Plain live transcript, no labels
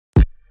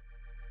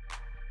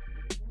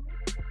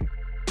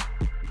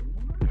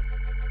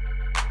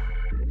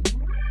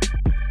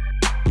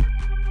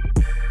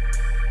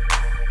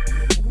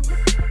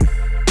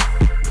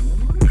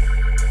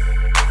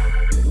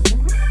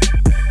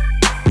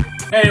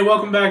Hey,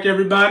 welcome back,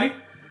 everybody.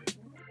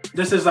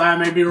 This is I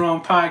May Be Wrong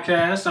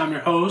podcast. I'm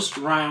your host,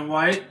 Ryan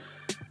White.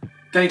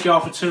 Thank y'all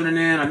for tuning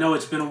in. I know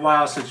it's been a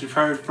while since you've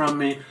heard from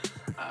me.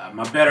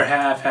 My better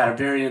half had a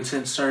very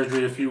intense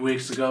surgery a few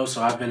weeks ago,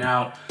 so I've been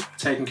out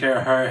taking care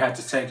of her. Had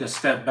to take a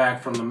step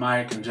back from the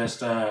mic and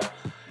just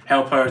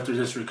help her through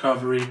this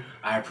recovery.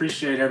 I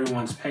appreciate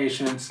everyone's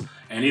patience,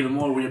 and even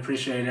more, we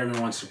appreciate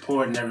everyone's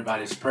support and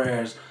everybody's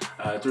prayers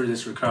through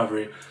this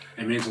recovery.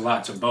 It means a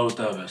lot to both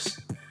of us.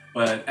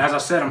 But as I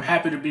said, I'm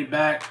happy to be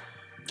back.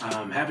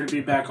 I'm happy to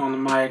be back on the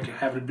mic,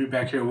 happy to be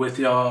back here with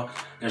y'all.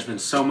 There's been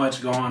so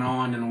much going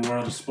on in the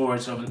world of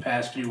sports over the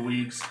past few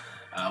weeks.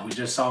 We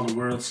just saw the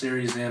World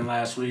Series end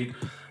last week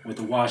with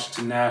the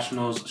Washington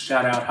Nationals.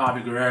 Shout out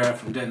Javi Guerrero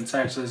from Denton,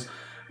 Texas.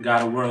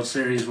 Got a World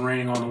Series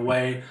ring on the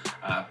way.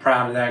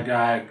 Proud of that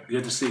guy.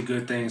 Good to see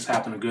good things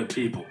happen to good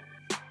people.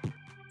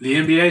 The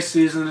NBA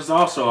season is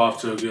also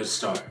off to a good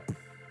start.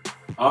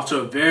 Off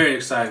to a very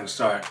exciting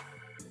start.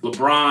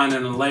 LeBron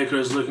and the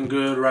Lakers looking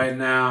good right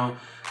now.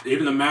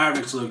 Even the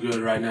Mavericks look good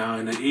right now.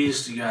 In the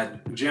East, you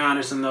got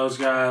Giannis and those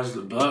guys.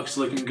 The Bucks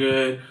looking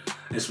good.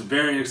 It's a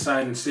very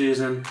exciting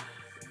season.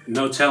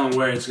 No telling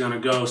where it's going to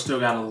go.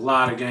 Still got a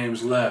lot of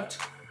games left.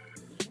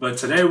 But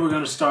today we're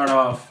going to start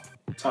off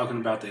talking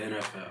about the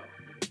NFL.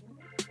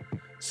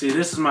 See,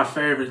 this is my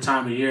favorite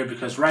time of year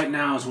because right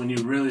now is when you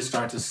really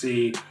start to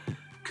see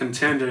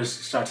contenders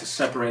start to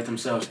separate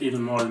themselves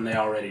even more than they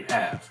already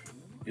have.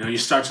 You know, you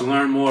start to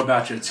learn more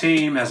about your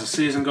team as the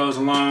season goes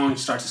along. You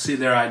start to see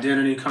their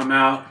identity come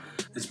out.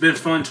 It's been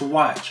fun to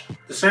watch.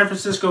 The San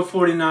Francisco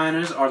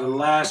 49ers are the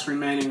last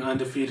remaining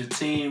undefeated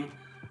team.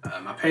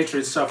 My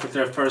Patriots suffered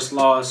their first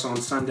loss on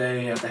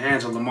Sunday at the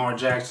hands of Lamar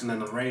Jackson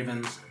and the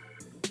Ravens.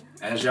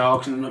 As y'all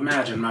can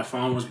imagine, my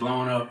phone was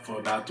blown up for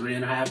about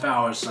 3.5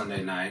 hours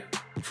Sunday night.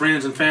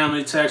 Friends and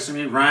family texting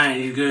me,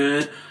 Ryan, you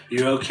good?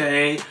 You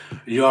okay?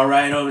 You all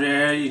right over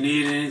there? You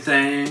need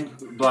anything?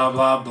 Blah,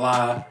 blah,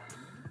 blah.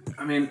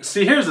 I mean,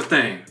 see, here's the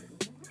thing.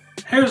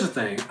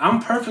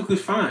 I'm perfectly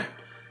fine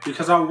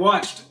because I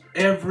watched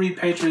every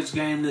Patriots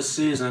game this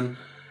season,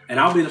 and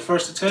I'll be the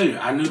first to tell you,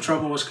 I knew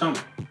trouble was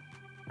coming.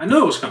 I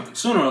knew it was coming,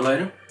 sooner or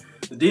later.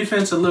 The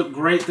defense had looked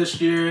great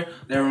this year.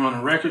 They were on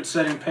a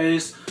record-setting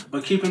pace,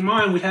 but keep in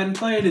mind, we hadn't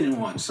played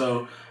anyone.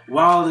 So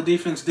while the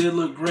defense did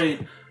look great,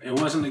 it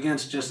wasn't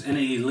against just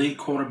any elite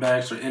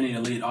quarterbacks or any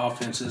elite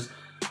offenses,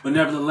 but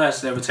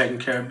nevertheless, they were taking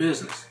care of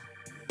business.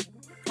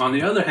 On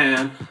the other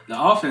hand,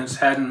 the offense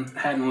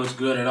hadn't looked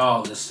good at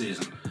all this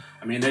season.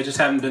 I mean, they just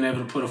haven't been able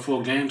to put a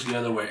full game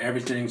together where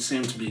everything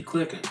seemed to be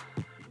clicking.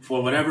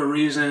 For whatever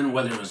reason,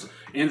 whether it was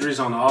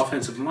injuries on the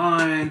offensive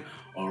line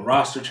or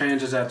roster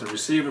changes at the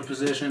receiver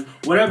position,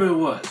 whatever it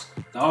was,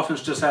 the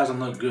offense just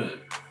hasn't looked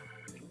good.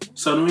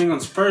 So New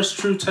England's first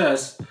true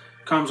test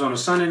comes on a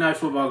Sunday night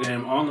football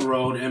game on the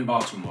road in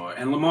Baltimore,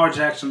 and Lamar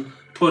Jackson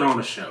put on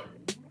a show.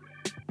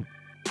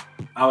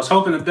 I was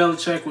hoping that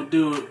Belichick would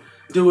do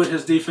what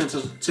his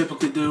defenses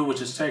typically do,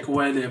 which is take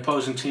away the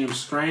opposing team's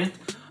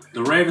strength.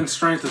 The Ravens'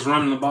 strength is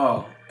running the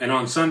ball, and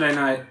on Sunday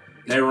night,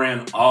 they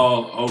ran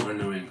all over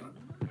New England.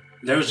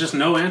 There was just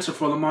no answer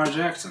for Lamar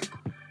Jackson.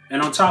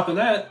 And on top of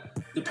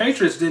that, the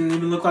Patriots didn't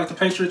even look like the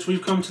Patriots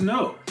we've come to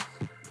know.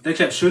 They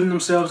kept shooting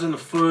themselves in the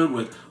foot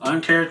with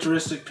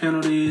uncharacteristic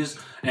penalties,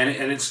 and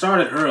it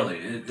started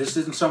early. This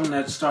isn't something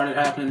that started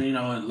happening,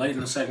 late in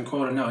the second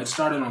quarter. No, it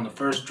started on the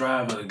first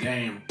drive of the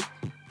game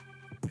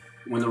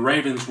when the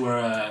Ravens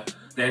were...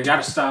 They had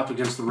got to stop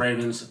against the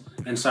Ravens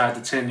inside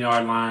the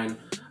 10-yard line.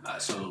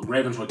 So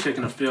Ravens were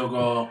kicking a field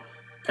goal.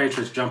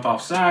 Patriots jump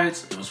off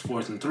sides. It was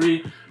 4th and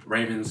 3.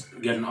 Ravens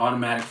get an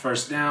automatic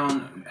first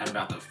down at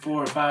about the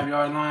 4 or 5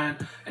 yard line.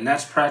 And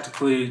that's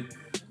practically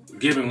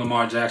giving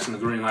Lamar Jackson the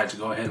green light to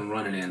go ahead and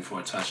run it in for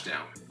a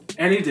touchdown.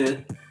 And he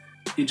did.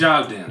 He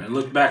jogged in and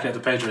looked back at the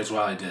Patriots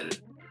while he did it.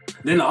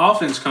 Then the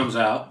offense comes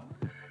out,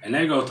 and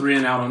they go 3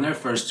 and out on their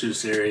first 2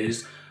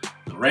 series.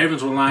 The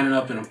Ravens were lining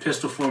up in a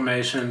pistol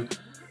formation.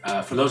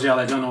 For those of y'all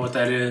that don't know what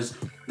that is,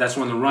 that's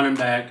when the running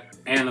back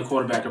and the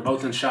quarterback are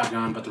both in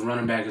shotgun, but the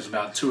running back is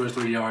about 2 or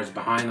 3 yards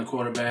behind the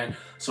quarterback,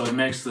 so it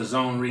makes the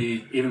zone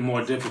read even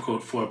more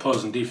difficult for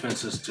opposing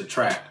defenses to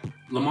track.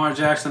 Lamar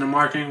Jackson and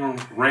Mark Ingram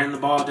ran the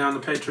ball down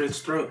the Patriots'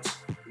 throats.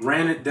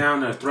 Ran it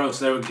down their throats.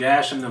 They were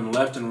gashing them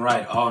left and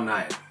right all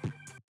night.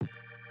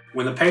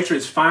 When the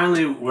Patriots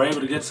finally were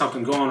able to get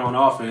something going on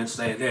offense,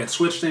 they had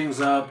switched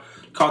things up,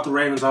 caught the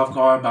Ravens off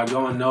guard by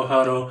going no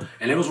huddle,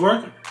 and it was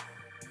working.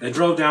 They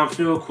drove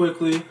downfield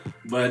quickly,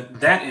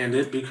 but that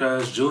ended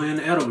because Julian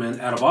Edelman,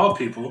 out of all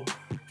people,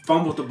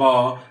 fumbled the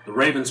ball. The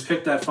Ravens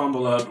picked that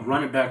fumble up,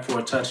 run it back for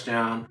a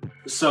touchdown.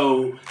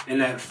 So in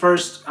that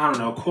first,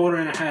 quarter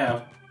and a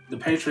half, the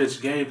Patriots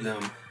gave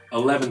them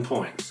 11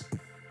 points.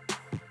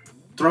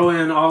 Throw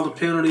in all the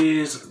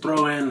penalties,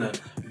 throw in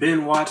the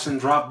Ben Watson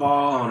drop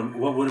ball on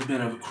what would have been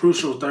a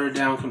crucial third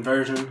down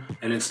conversion,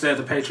 and instead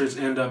the Patriots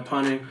end up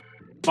punting.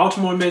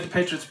 Baltimore made the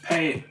Patriots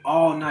pay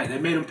all night. They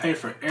made them pay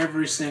for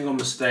every single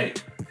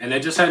mistake. And they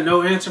just had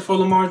no answer for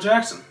Lamar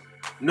Jackson.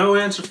 No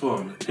answer for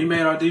him. He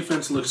made our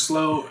defense look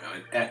slow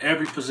at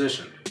every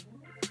position.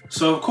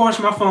 So, of course,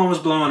 my phone was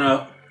blowing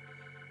up.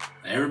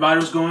 Everybody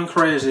was going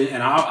crazy,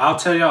 and I'll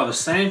tell y'all the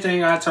same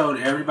thing I told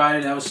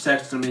everybody that was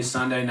texting me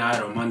Sunday night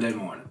or Monday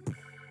morning.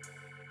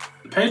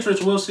 The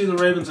Patriots will see the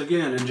Ravens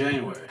again in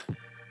January.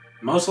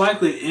 Most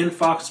likely in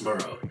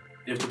Foxborough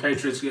if the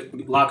Patriots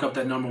lock up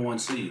that number 1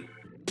 seed.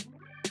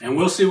 And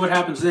we'll see what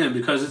happens then,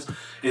 because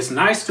it's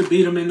nice to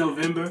beat them in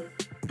November,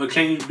 but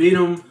can you beat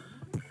them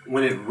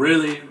when it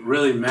really,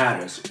 really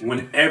matters,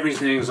 when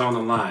everything's on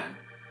the line?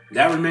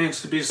 That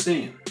remains to be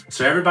seen.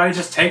 So everybody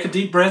just take a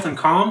deep breath and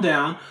calm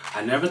down.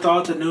 I never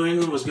thought that New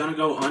England was going to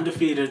go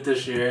undefeated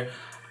this year.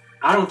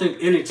 I don't think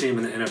any team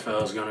in the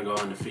NFL is going to go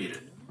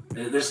undefeated.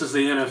 This is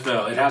the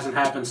NFL. It hasn't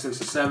happened since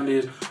the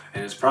 70s,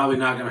 and it's probably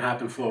not going to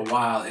happen for a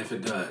while if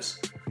it does.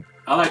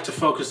 I like to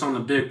focus on the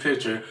big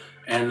picture,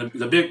 and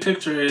the big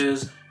picture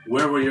is,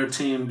 where will your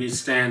team be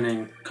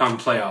standing come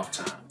playoff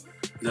time?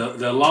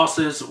 The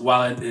losses,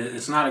 while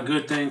it's not a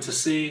good thing to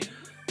see,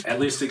 at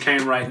least it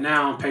came right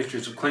now.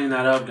 Patriots will clean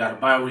that up. Got a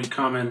bye week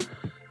coming.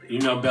 You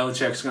know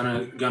Belichick's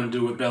gonna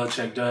do what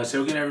Belichick does.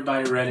 He'll get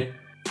everybody ready,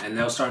 and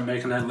they'll start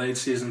making that late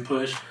season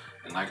push.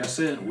 And like I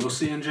said, we'll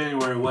see in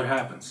January what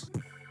happens.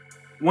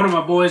 One of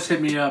my boys hit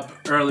me up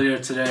earlier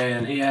today,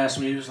 and he asked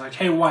me, he was like,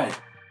 "Hey, White,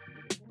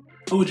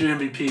 who would your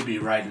MVP be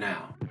right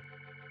now?"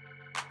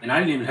 And I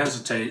didn't even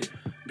hesitate,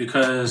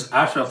 because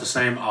I felt the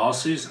same all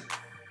season.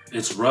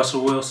 It's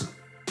Russell Wilson.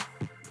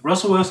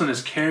 Russell Wilson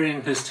is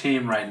carrying his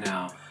team right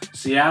now.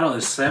 Seattle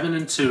is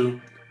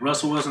 7-2.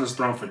 Russell Wilson has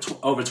thrown for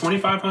over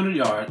 2,500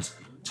 yards,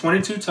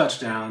 22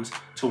 touchdowns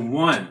to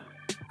 1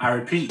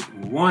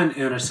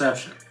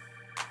 interception.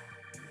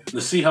 The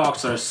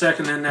Seahawks are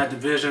second in that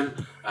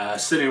division,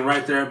 sitting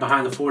right there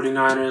behind the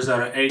 49ers that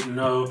are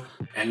 8-0,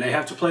 and they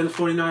have to play the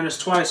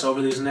 49ers twice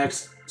over these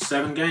next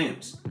 7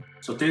 games.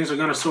 So things are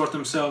going to sort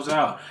themselves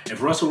out.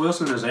 If Russell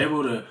Wilson is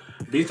able to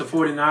beat the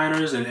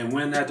 49ers and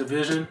win that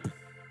division,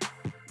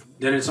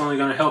 then it's only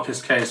going to help his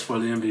case for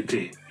the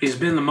MVP. He's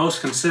been the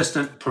most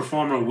consistent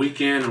performer week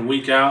in and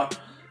week out,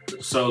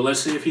 so let's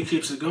see if he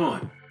keeps it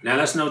going. Now,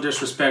 that's no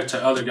disrespect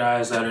to other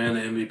guys that are in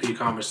the MVP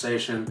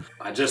conversation.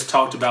 I just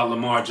talked about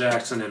Lamar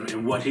Jackson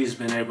and what he's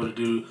been able to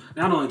do,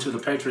 not only to the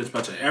Patriots,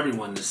 but to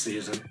everyone this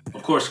season.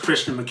 Of course,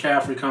 Christian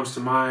McCaffrey comes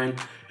to mind.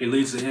 He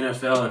leads the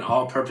NFL in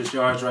all-purpose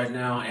yards right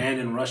now and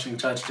in rushing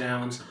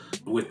touchdowns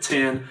with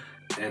 10.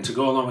 And to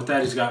go along with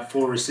that, he's got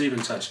 4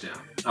 receiving touchdowns.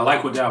 I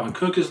like what Dalvin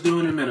Cook is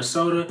doing in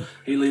Minnesota.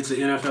 He leads the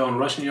NFL in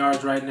rushing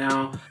yards right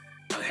now.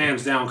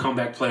 Hands down,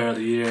 comeback player of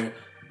the year.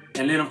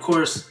 And then, of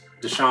course,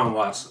 Deshaun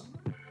Watson.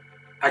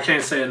 I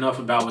can't say enough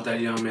about what that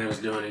young man is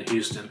doing in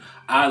Houston.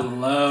 I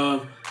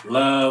love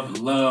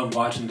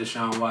watching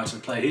Deshaun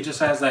Watson play. He just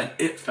has that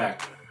it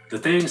factor. The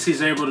things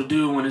he's able to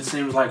do when it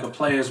seems like a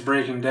play is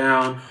breaking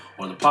down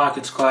or the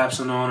pocket's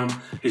collapsing on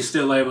him, he's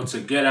still able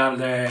to get out of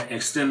there,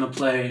 extend the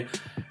play,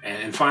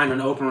 and find an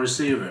open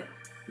receiver.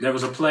 There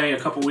was a play a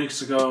couple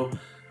weeks ago.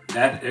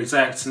 That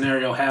exact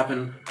scenario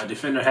happened. A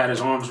defender had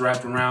his arms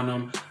wrapped around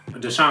him.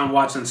 Deshaun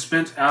Watson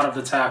spent out of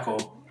the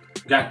tackle,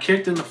 got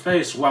kicked in the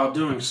face while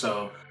doing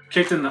so,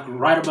 kicked in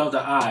right above the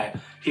eye.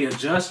 He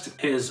adjusts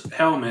his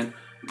helmet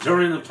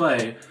during the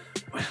play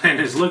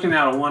and is looking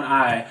out of one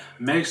eye,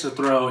 makes a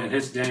throw, and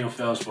hits Daniel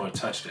Phelps for a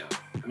touchdown.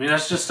 I mean,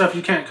 that's just stuff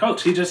you can't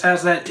coach. He just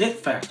has that it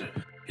factor.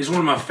 He's one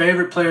of my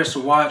favorite players to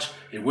watch.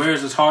 He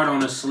wears his heart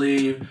on his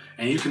sleeve,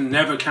 and you can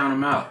never count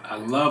him out. I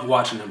love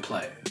watching him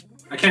play.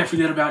 I can't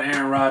forget about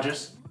Aaron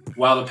Rodgers.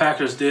 While the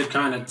Packers did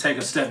kind of take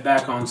a step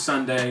back on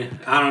Sunday,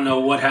 I don't know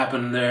what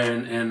happened there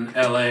in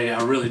L.A.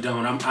 I really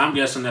don't. I'm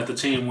guessing that the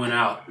team went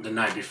out the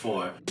night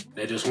before.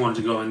 They just wanted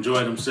to go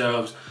enjoy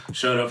themselves,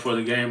 showed up for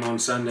the game on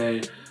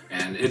Sunday,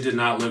 and it did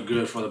not look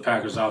good for the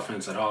Packers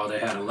offense at all. They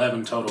had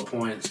 11 total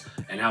points,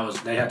 and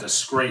they had to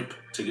scrape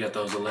to get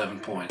those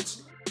 11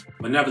 points.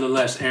 But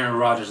nevertheless, Aaron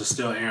Rodgers is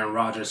still Aaron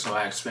Rodgers, so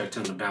I expect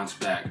him to bounce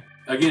back.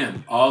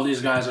 Again, all these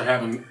guys are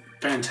having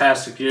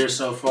fantastic years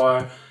so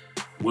far.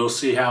 We'll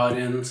see how it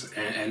ends,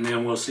 and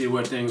then we'll see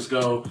where things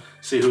go,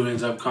 see who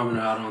ends up coming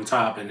out on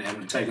top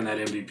and taking that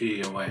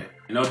MVP away.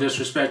 No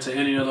disrespect to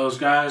any of those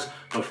guys,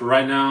 but for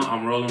right now,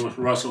 I'm rolling with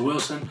Russell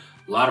Wilson.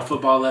 A lot of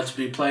football left to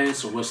be played,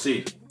 so we'll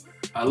see.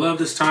 I love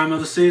this time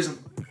of the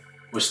season.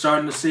 We're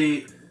starting to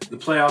see the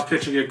playoff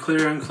picture get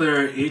clearer and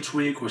clearer each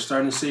week. We're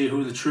starting to see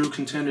who the true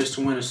contenders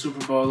to win a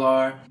Super Bowl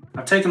are.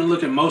 I've taken a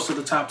look at most of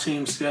the top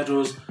teams'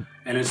 schedules,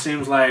 and it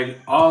seems like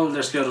all of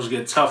their schedules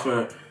get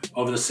tougher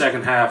over the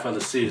second half of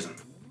the season.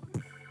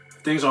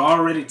 Things are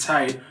already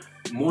tight,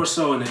 more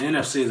so in the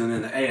NFC than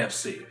in the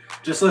AFC.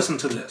 Just listen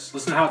to this.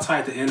 Listen to how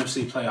tight the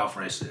NFC playoff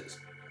race is.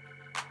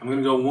 I'm going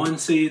to go 1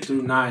 seed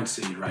through 9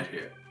 seed right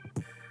here.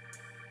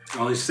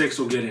 Only 6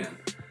 will get in.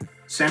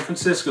 San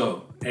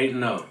Francisco,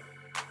 8-0.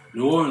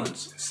 New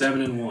Orleans,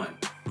 7-1.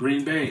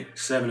 Green Bay,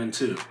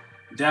 7-2.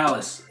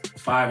 Dallas,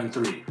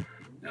 5-3.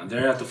 Now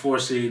they're at the 4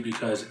 seed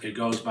because it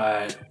goes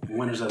by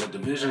winners of the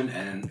division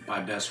and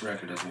by best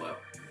record as well.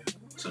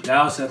 So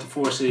Dallas at the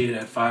 4 seed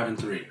at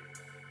 5-3.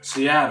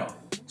 Seattle,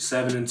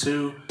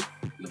 7-2.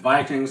 The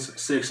Vikings,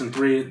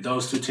 6-3.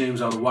 Those 2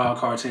 teams are the wild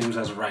card teams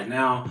as of right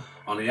now.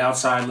 On the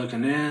outside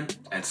looking in,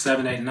 at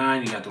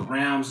 7-8-9, you got the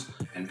Rams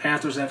and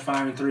Panthers at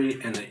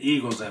 5-3, and the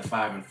Eagles at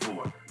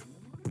 5-4.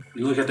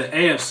 You look at the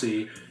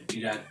AFC,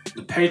 you got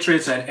the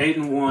Patriots at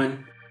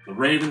 8-1, the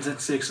Ravens at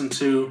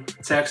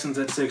 6-2, Texans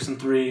at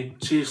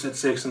 6-3, Chiefs at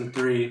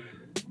 6-3,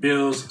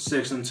 Bills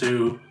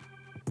 6-2,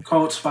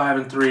 Colts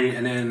 5-3,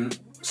 and then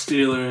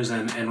Steelers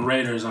and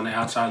Raiders on the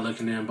outside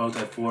looking in, both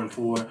at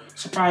 4-4.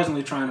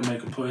 Surprisingly trying to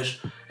make a push.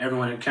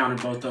 Everyone had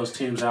counted both those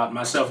teams out,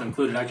 myself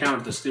included. I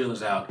counted the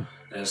Steelers out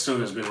as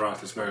soon as Ben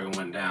Roethlisberger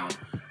went down.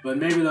 But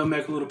maybe they'll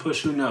make a little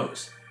push, who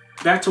knows.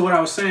 Back to what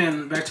I was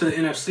saying, back to the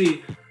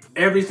NFC,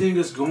 everything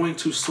is going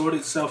to sort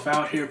itself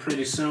out here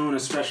pretty soon,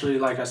 especially,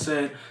 like I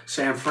said,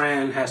 San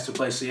Fran has to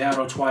play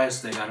Seattle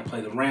twice. They got to play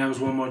the Rams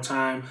one more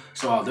time.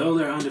 So although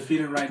they're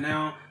undefeated right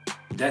now,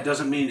 that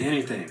doesn't mean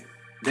anything.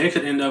 They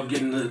could end up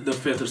getting the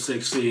 5th or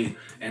 6th seed,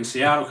 and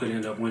Seattle could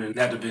end up winning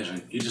that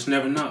division. You just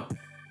never know.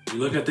 You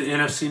look at the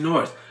NFC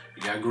North.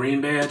 You got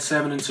Green Bay at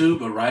 7-2,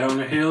 but right on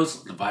their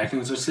heels, the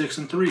Vikings are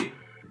 6-3.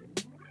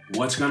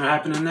 What's going to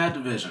happen in that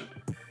division?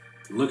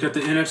 Look at the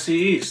NFC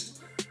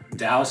East.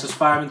 Dallas is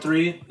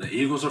 5-3. The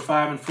Eagles are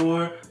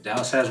 5-4.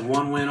 Dallas has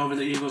one win over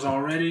the Eagles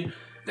already.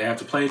 They have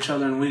to play each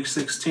other in Week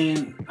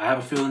 16. I have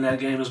a feeling that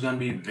game is going to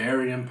be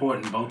very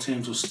important. Both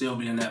teams will still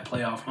be in that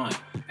playoff hunt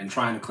and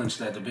trying to clinch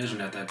that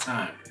division at that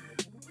time.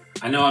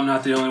 I know I'm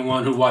not the only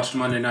one who watched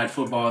Monday Night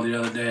Football the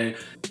other day,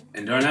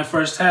 and during that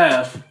first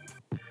half,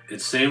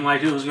 it seemed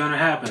like it was going to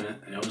happen.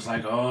 And it was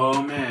like,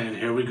 oh man,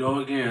 here we go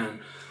again.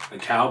 The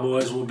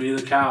Cowboys will be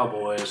the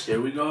Cowboys. Here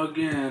we go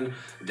again.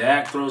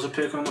 Dak throws a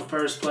pick on the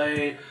first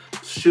play,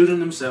 shooting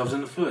themselves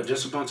in the foot.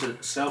 Just a bunch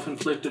of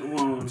self-inflicted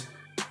wounds.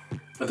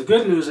 But the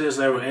good news is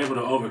they were able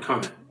to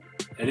overcome it.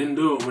 They didn't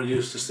do what we're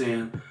used to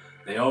seeing.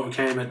 They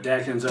overcame it.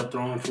 Dak ends up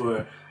throwing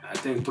for, I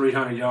think,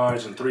 300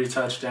 yards and 3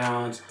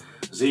 touchdowns.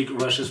 Zeke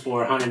rushes for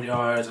 100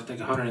 yards, I think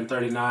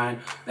 139.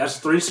 That's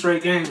 3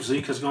 straight games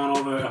Zeke has gone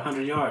over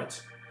 100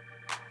 yards.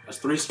 That's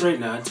 3 straight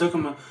now. It took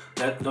him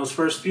those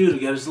first few to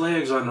get his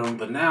legs under him,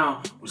 but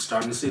now we're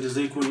starting to see the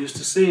Zeke we're used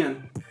to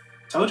seeing.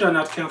 Told y'all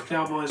not to count the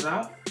Cowboys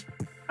out.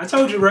 I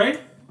told you, Ray.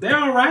 They're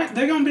all right.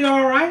 They're going to be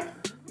all right.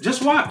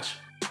 Just watch.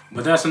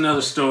 But that's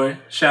another story.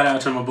 Shout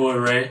out to my boy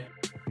Ray.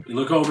 You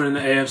look over in the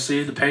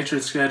AFC, the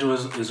Patriots' schedule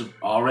is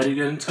already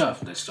getting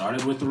tough. They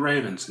started with the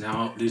Ravens.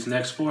 Now, these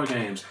next 4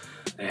 games,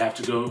 they have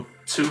to go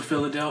to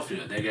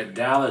Philadelphia. They get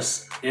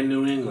Dallas in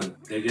New England.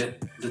 They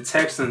get the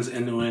Texans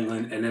in New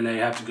England, and then they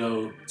have to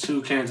go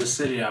to Kansas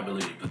City, I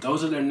believe. But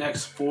those are their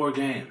next 4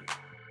 games.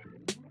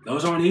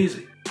 Those aren't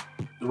easy.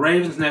 The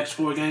Ravens' next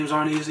 4 games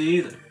aren't easy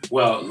either.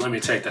 Well, let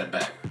me take that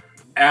back.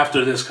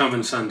 After this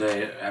coming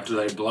Sunday, after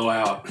they blow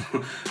out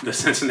the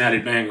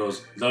Cincinnati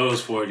Bengals,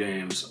 those 4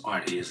 games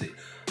aren't easy.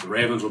 The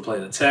Ravens will play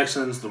the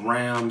Texans, the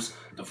Rams,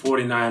 the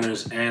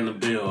 49ers, and the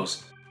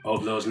Bills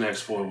over those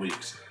next 4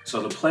 weeks.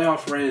 So the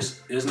playoff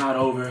race is not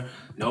over.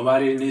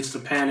 Nobody needs to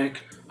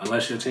panic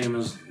unless your team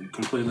is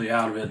completely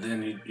out of it.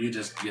 Then you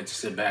just get to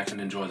sit back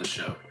and enjoy the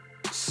show.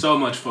 So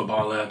much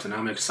football left, and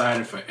I'm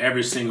excited for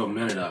every single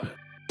minute of it.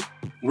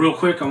 Real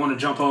quick, I want to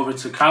jump over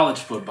to college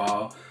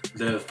football.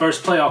 The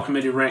first playoff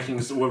committee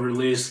rankings were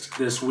released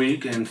this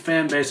week, and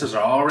fan bases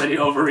are already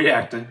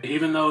overreacting,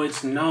 even though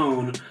it's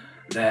known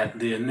that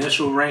the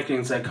initial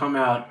rankings that come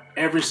out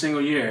every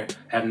single year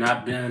have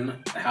not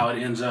been how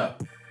it ends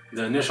up.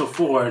 The initial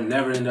 4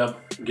 never end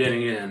up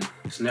getting in.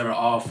 It's never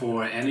all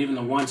 4, and even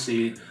the 1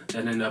 seed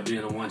doesn't end up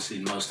being a 1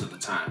 seed most of the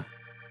time.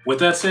 With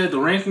that said, the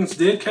rankings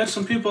did catch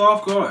some people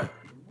off guard,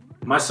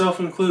 myself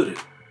included.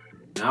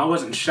 Now, I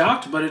wasn't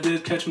shocked, but it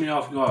did catch me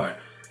off guard.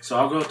 So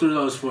I'll go through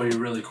those for you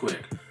really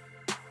quick.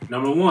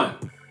 Number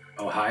 1,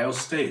 Ohio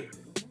State.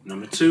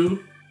 Number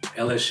 2,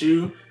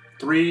 LSU.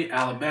 3,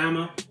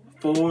 Alabama.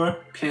 4,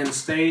 Penn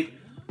State.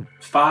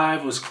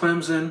 5 was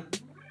Clemson.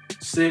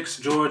 6,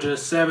 Georgia.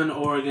 7,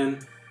 Oregon.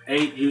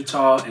 8,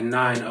 Utah. And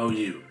 9,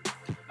 OU.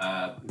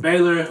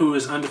 Baylor, who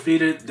is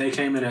undefeated, they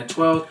came in at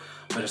 12th.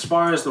 But as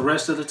far as the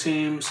rest of the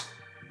teams,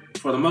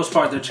 for the most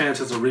part, their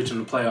chances of reaching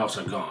the playoffs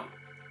are gone.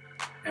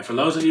 And for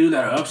those of you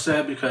that are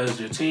upset because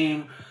your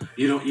team,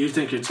 you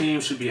think your team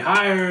should be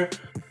higher,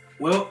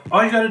 well,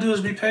 all you got to do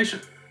is be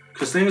patient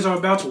because things are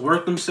about to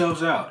work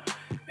themselves out.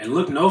 And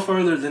look no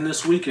further than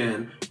this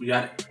weekend. We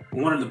got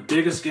one of the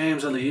biggest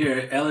games of the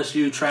year,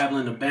 LSU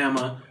traveling to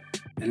Bama,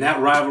 and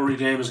that rivalry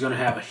game is going to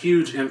have a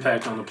huge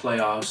impact on the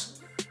playoffs.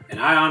 And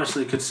I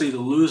honestly could see the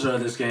loser of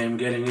this game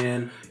getting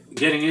in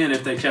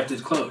if they kept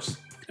it close.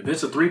 If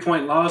it's a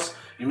 3-point loss,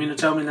 you mean to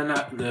tell me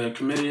that the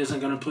committee isn't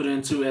going to put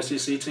in 2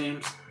 SEC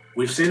teams?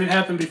 We've seen it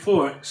happen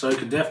before, so it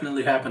could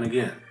definitely happen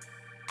again.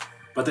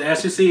 But the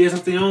SEC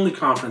isn't the only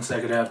conference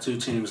that could have 2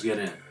 teams get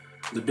in.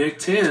 The Big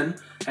Ten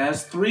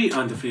has 3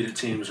 undefeated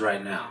teams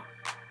right now.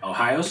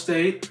 Ohio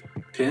State,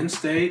 Penn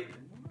State,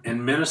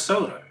 and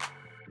Minnesota.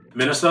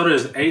 Minnesota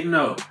is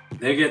 8-0.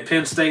 They get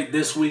Penn State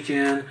this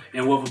weekend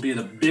in what will be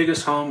the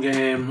biggest home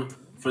game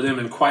for them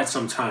in quite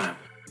some time.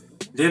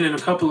 Then in a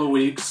couple of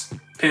weeks,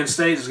 Penn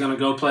State is going to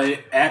go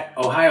play at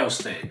Ohio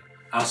State.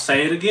 I'll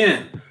say it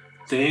again.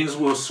 Things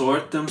will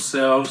sort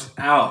themselves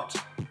out.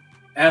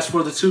 As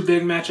for the 2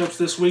 big matchups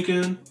this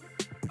weekend,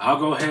 I'll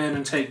go ahead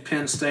and take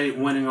Penn State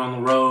winning on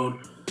the road,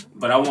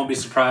 but I won't be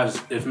surprised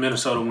if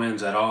Minnesota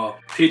wins at all.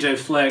 PJ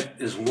Fleck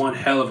is one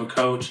hell of a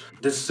coach.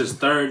 This is his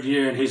third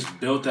year, and he's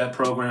built that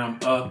program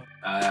up.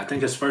 I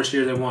think his first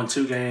year they won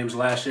 2 games.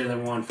 Last year they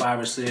won 5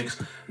 or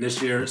 6.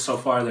 This year, so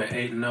far, they're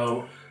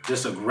 8-0.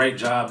 Just a great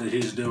job that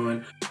he's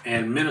doing.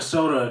 And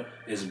Minnesota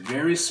is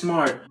very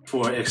smart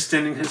for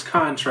extending his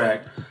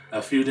contract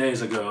a few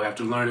days ago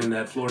after learning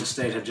that Florida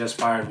State had just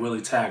fired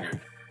Willie Taggart.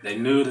 They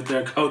knew that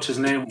their coach's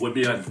name would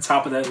be at the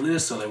top of that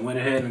list, so they went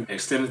ahead and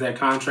extended that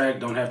contract.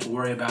 Don't have to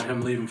worry about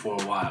him leaving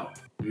for a while.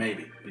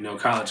 Maybe.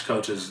 College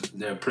coaches,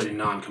 they're pretty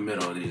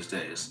non-committal these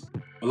days.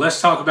 But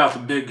let's talk about the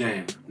big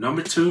game.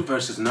 Number 2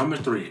 versus number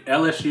 3.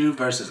 LSU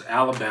versus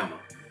Alabama.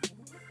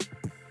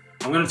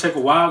 I'm going to take a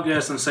wild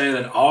guess and say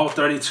that all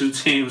 32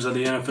 teams of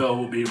the NFL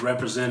will be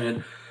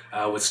represented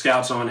with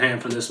scouts on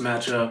hand for this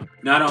matchup.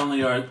 Not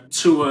only are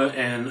Tua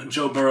and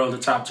Joe Burrow the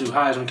top 2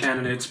 Heisman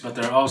candidates, but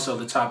they're also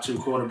the top 2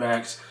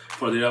 quarterbacks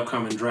for the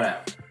upcoming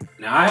draft.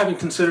 Now, I haven't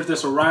considered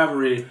this a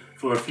rivalry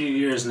for a few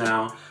years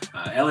now.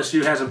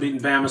 LSU hasn't beaten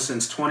Bama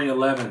since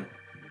 2011.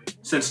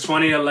 Since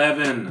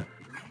 2011,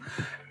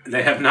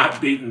 they have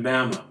not beaten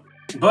Bama.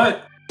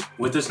 But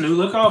with this new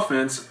look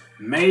offense,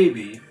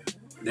 maybe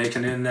they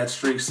can end that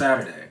streak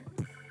Saturday.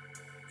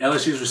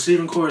 LSU's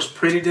receiving core is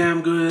pretty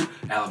damn good.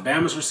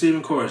 Alabama's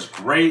receiving core is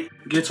great.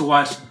 Get to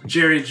watch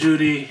Jerry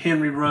Jeudy,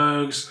 Henry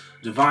Ruggs,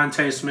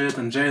 Devontae Smith,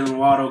 and Jalen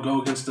Waddle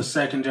go against the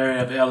secondary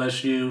of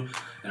LSU.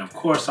 And of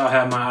course, I'll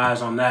have my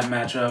eyes on that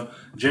matchup.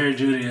 Jerry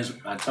Jeudy is,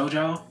 I told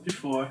y'all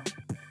before,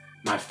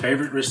 my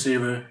favorite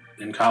receiver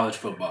in college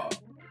football.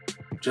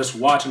 Just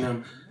watching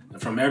him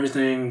from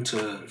everything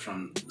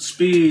from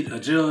speed,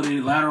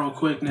 agility, lateral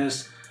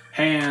quickness,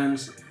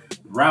 hands,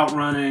 route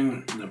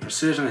running, the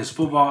precision, his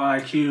football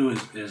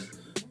IQ is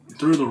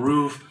through the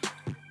roof.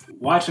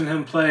 Watching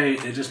him play,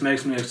 it just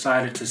makes me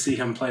excited to see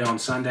him play on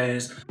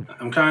Sundays.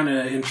 I'm kind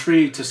of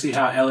intrigued to see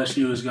how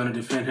LSU is going to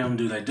defend him.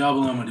 Do they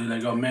double him or do they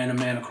go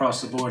man-to-man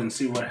across the board and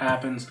see what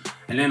happens?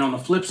 And then on the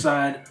flip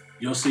side,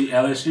 you'll see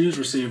LSU's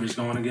receivers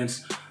going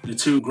against the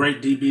 2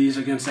 great DBs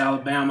against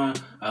Alabama.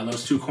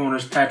 Those 2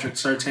 corners, Patrick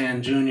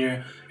Surtain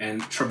Jr.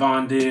 and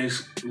Trevon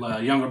Diggs,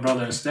 younger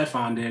brother of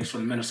Stephon Diggs for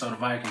the Minnesota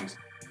Vikings.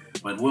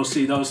 But we'll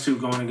see those 2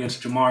 going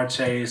against Jamar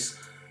Chase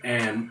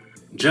and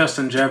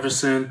Justin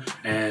Jefferson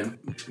and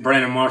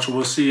Brandon Marshall.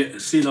 We'll see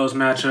those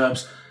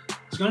matchups.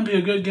 It's going to be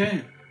a good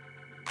game.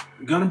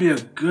 Going to be a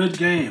good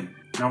game,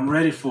 and I'm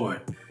ready for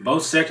it.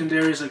 Both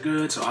secondaries are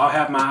good, so I'll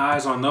have my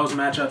eyes on those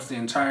matchups the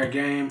entire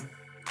game.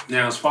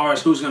 Now, as far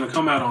as who's going to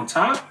come out on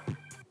top,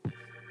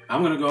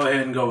 I'm going to go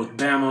ahead and go with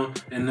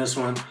Bama in this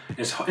one.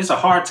 It's a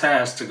hard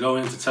task to go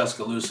into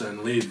Tuscaloosa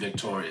and leave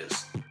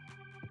victorious.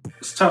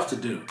 It's tough to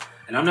do.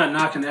 And I'm not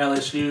knocking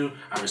LSU.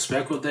 I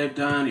respect what they've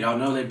done. Y'all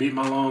know they beat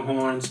my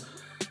Longhorns.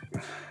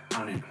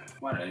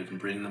 Why did I even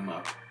bring them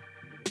up?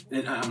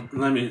 I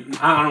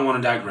don't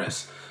want to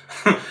digress.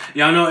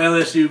 Y'all know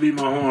LSU beat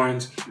my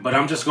Horns, but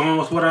I'm just going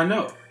with what I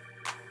know.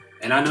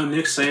 And I know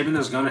Nick Saban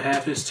is going to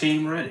have his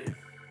team ready.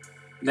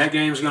 That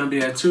game's going to be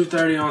at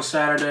 2:30 on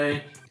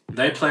Saturday.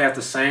 They play at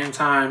the same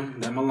time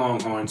that my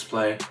Longhorns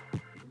play.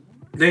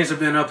 Things have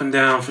been up and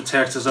down for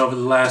Texas over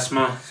the last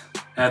month.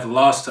 Had the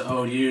loss to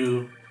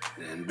OU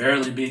and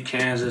barely beat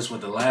Kansas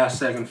with the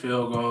last-second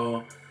field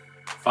goal.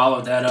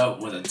 Followed that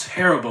up with a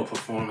terrible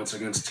performance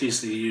against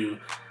TCU.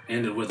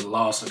 Ended with a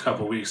loss a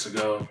couple weeks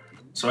ago.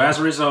 So as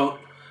a result,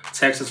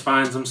 Texas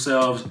finds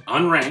themselves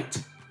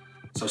unranked.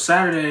 So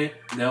Saturday,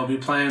 they'll be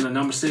playing the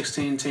number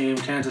 16 team,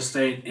 Kansas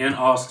State, in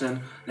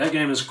Austin. That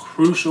game is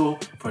crucial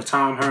for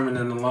Tom Herman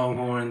and the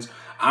Longhorns.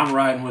 I'm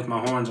riding with my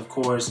Horns, of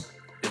course.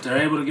 If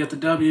they're able to get the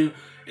W,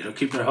 it'll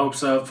keep their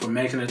hopes up for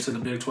making it to the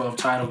Big 12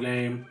 title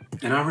game.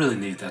 And I really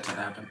need that to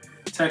happen.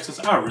 Texas,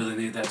 I really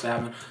need that to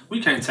happen.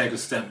 We can't take a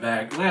step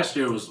back. Last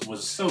year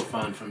was so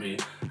fun for me.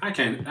 I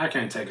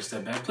can't take a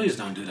step back. Please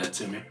don't do that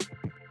to me.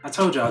 I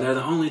told y'all, they're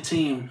the only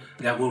team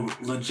that will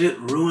legit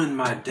ruin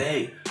my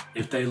day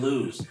if they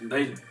lose.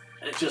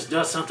 It just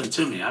does something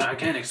to me. I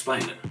can't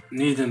explain it.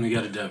 Need them to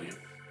get a W.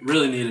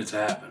 Really need it to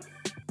happen.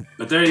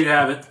 But there you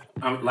have it.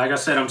 Like I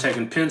said, I'm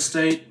taking Penn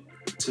State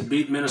to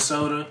beat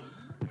Minnesota,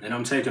 and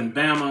I'm taking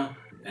Bama,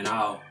 and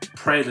I'll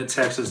pray that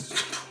Texas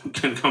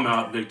can come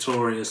out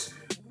victorious.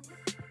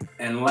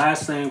 And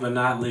last thing but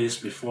not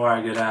least, before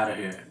I get out of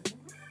here,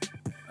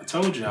 I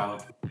told y'all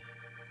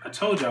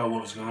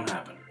what was going to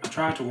happen. I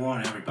tried to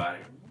warn everybody.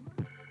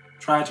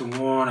 Tried to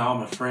warn all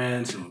my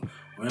friends who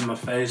were in my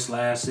face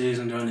last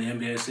season during the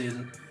NBA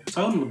season.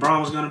 Told them LeBron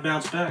was going to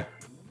bounce back.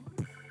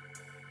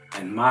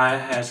 And my,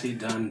 has he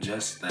done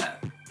just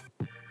that.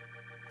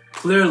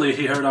 Clearly,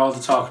 he heard all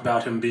the talk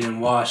about him being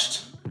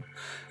washed.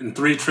 And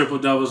 3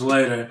 triple-doubles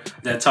later,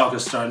 that talk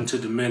is starting to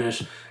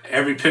diminish.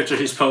 Every picture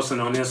he's posting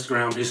on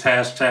Instagram, he's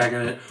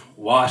hashtagging it,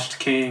 Washed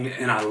King,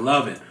 and I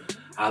love it.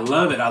 I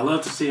love it. I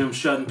love to see him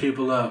shutting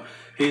people up.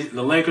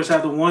 The Lakers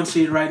have the 1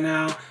 seed right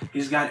now.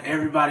 He's got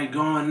everybody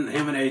going.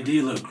 Him and AD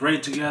look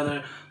great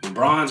together.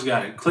 LeBron's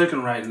got it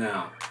clicking right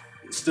now.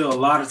 Still a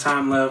lot of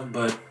time left,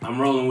 but I'm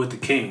rolling with the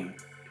king.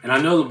 And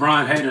I know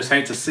LeBron haters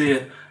hate to see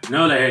it.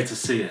 know they hate to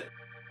see it.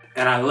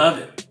 And I love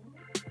it.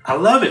 I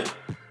love it.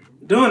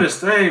 Doing his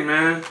thing,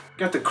 man.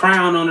 Got the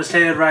crown on his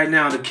head right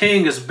now. The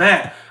king is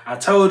back. I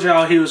told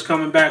y'all he was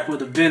coming back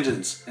with a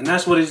vengeance. And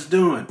that's what he's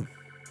doing.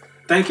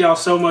 Thank y'all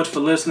so much for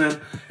listening.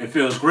 It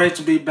feels great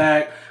to be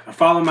back.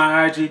 Follow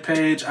my IG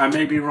page, I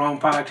May Be Wrong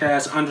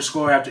Podcast,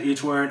 _ after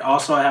each word.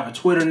 Also, I have a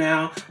Twitter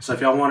now. So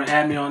if y'all want to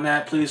add me on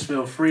that, please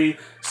feel free.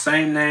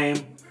 Same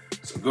name.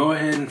 So go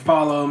ahead and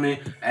follow me.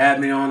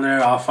 Add me on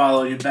there. I'll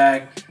follow you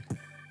back.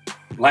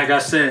 Like I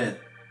said,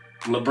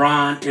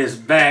 LeBron is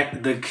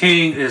back. The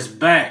king is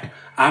back.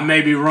 I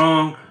may be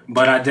wrong,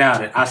 but I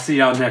doubt it. I'll see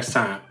y'all next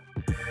time.